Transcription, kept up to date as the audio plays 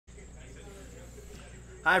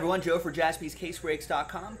Hi everyone, Joe for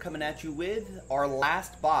JaspysCaseBreaks.com coming at you with our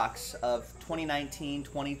last box of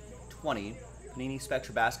 2019-2020 Panini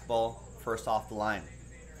Spectra Basketball first off the line.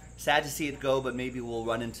 Sad to see it go, but maybe we'll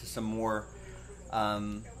run into some more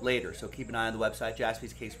later. So keep an eye on the website,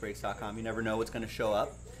 JaspysCaseBreaks.com. You never know what's going to show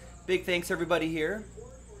up. Big thanks everybody here.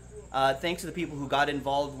 Thanks to the people who got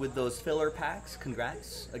involved with those filler packs.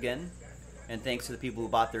 Congrats again. And thanks to the people who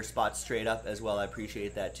bought their spots straight up as well. I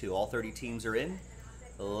appreciate that too. All 30 teams are in.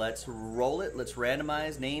 Let's roll it. Let's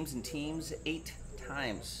randomize names and teams 8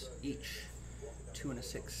 times each. 2 and a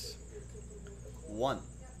 6. 1,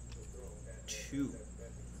 2,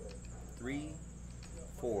 3,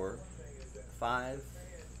 4, 5,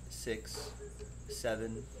 6,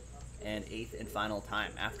 7, and 8th and final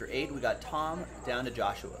time. After 8, we got Tom down to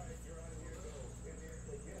Joshua.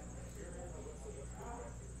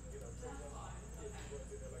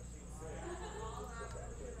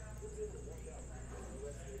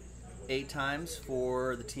 Eight times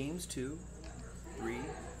for the teams. 2, 3,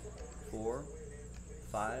 4,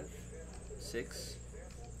 5, 6,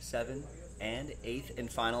 7, and 8th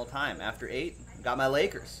and final time. After 8, got my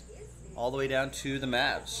Lakers all the way down to the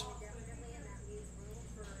Mavs.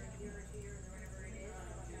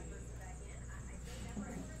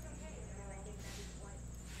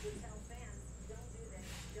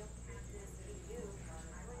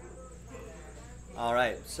 All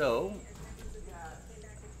right, so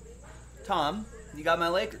Tom, you got my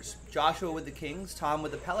Lakers. Joshua with the Kings, Tom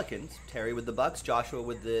with the Pelicans, Terry with the Bucks, Joshua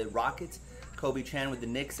with the Rockets, Kobe Chan with the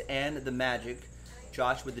Knicks and the Magic,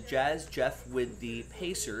 Josh with the Jazz, Jeff with the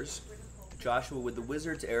Pacers, Joshua with the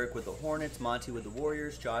Wizards, Eric with the Hornets, Monty with the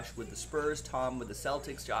Warriors, Josh with the Spurs, Tom with the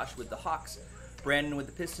Celtics, Josh with the Hawks, Brandon with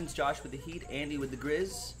the Pistons, Josh with the Heat, Andy with the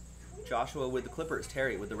Grizz, Joshua with the Clippers,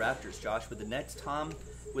 Terry with the Raptors, Josh with the Nets, Tom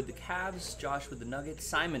with the Cavs, Josh with the Nuggets,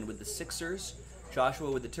 Simon with the Sixers,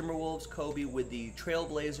 Joshua with the Timberwolves, Kobe with the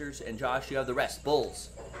Trailblazers, and Josh, you have the rest. Bulls,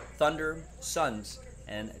 Thunder, Suns,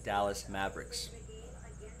 and Dallas Mavericks.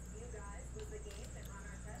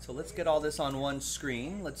 So let's get all this on one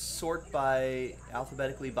screen. Let's sort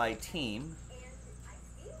alphabetically by team.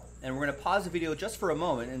 And we're going to pause the video just for a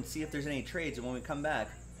moment and see if there's any trades, and when we come back,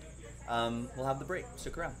 we'll have the break.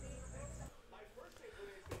 Stick around.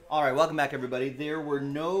 All right, welcome back, everybody. There were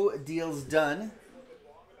no deals done.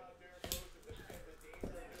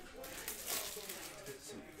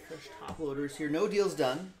 Top loaders here. No deals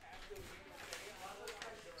done.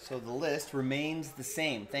 So the list remains the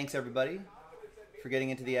same. Thanks, everybody, for getting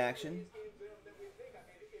into the action.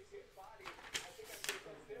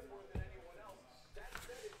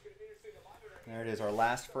 There it is, our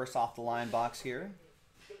last first off the line box here.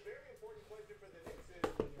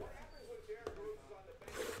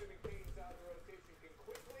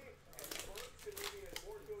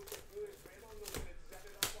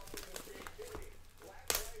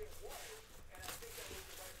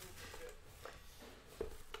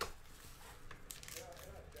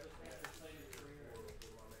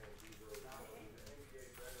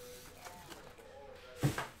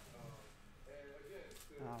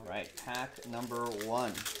 All right, pack number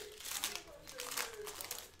 1.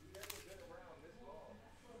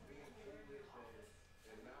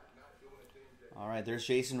 All right, there's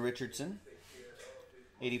Jason Richardson,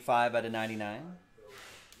 85 out of 99.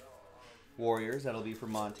 Warriors, that'll be for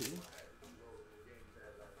Monty.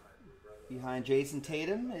 Behind Jason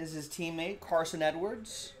Tatum is his teammate, Carson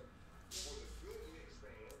Edwards.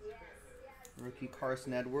 Rookie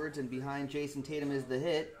Carson Edwards, and behind Jason Tatum is the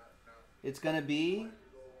hit. It's going to be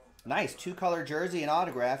nice 2-color jersey and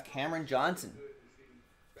autograph, Cameron Johnson,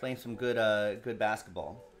 playing some good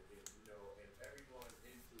basketball.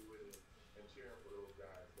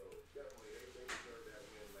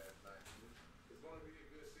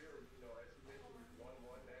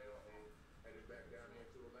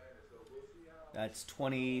 That's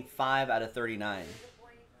 25 out of 39.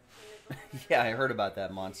 Yeah, I heard about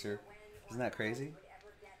that monster. Isn't that crazy?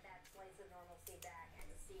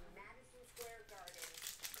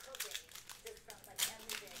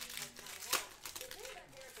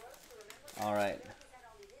 All right.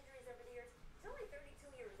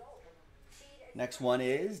 Next one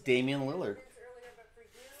is Damian Lillard.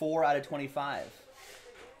 4 out of 25.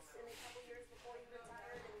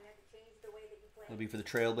 It'll be for the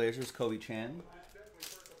Trailblazers, Kobe Chan.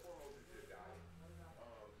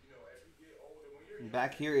 And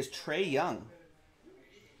back here is Trae Young.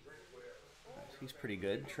 He's pretty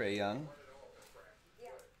good, Trae Young.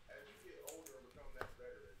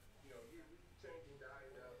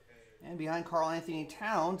 And behind Karl Anthony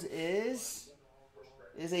Towns is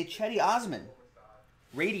a Cedi Osman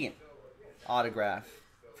Radiant autograph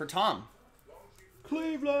for Tom.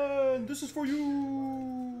 Cleveland, this is for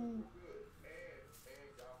you.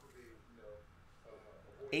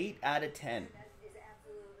 8 out of 10.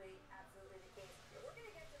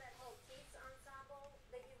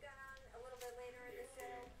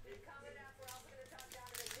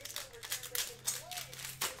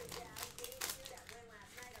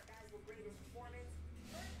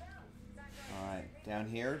 All right, down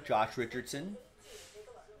here, Josh Richardson.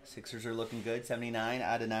 Sixers are looking good. 79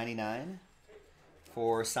 out of 99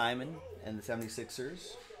 for Simon and the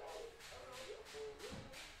 76ers.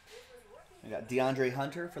 We got DeAndre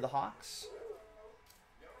Hunter for the Hawks.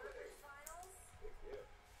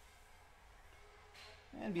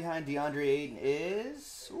 And behind DeAndre Ayton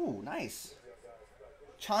is, ooh, nice,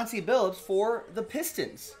 Chauncey Billups for the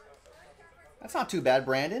Pistons. That's not too bad,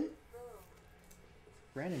 Brandon.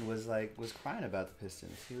 Brandon was crying about the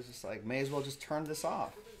Pistons. He was just like, may as well just turn this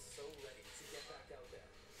off.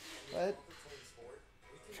 But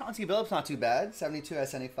Chauncey Billups not too bad. 72 out of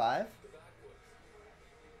 75.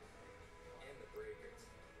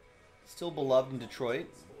 Still beloved in Detroit.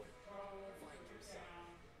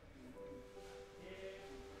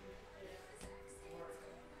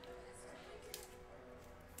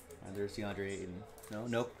 There's DeAndre Ayton. No,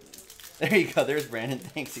 nope. There you go. There's Brandon.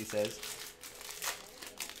 Thanks, he says.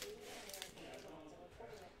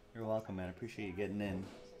 You're welcome, man. I appreciate you getting in.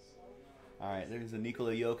 All right, there's the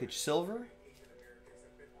Nikola Jokic silver.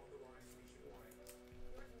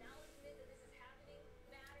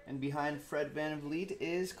 And behind Fred VanVleet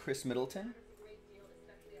is Chris Middleton.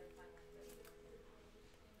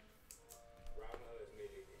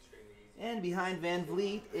 And behind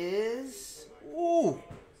VanVleet is, ooh,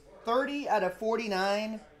 30 out of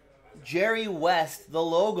 49, Jerry West, the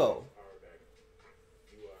logo.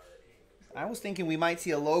 I was thinking we might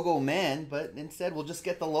see a logo man, but instead we'll just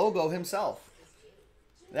get the logo himself.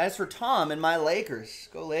 That's for Tom and my Lakers.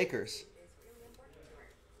 Go Lakers.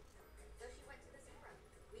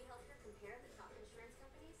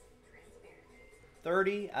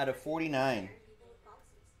 $30 out of 49.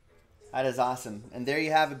 That is awesome. And there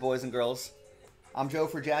you have it, boys and girls. I'm Joe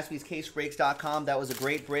for JaspysCaseBreaks.com. That was a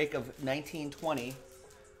great break of 1920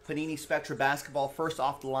 Panini Spectra basketball, first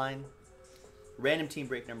off the line. Random team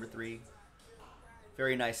break number 3.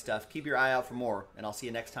 Very nice stuff. Keep your eye out for more, and I'll see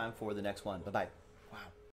you next time for the next one. Bye-bye.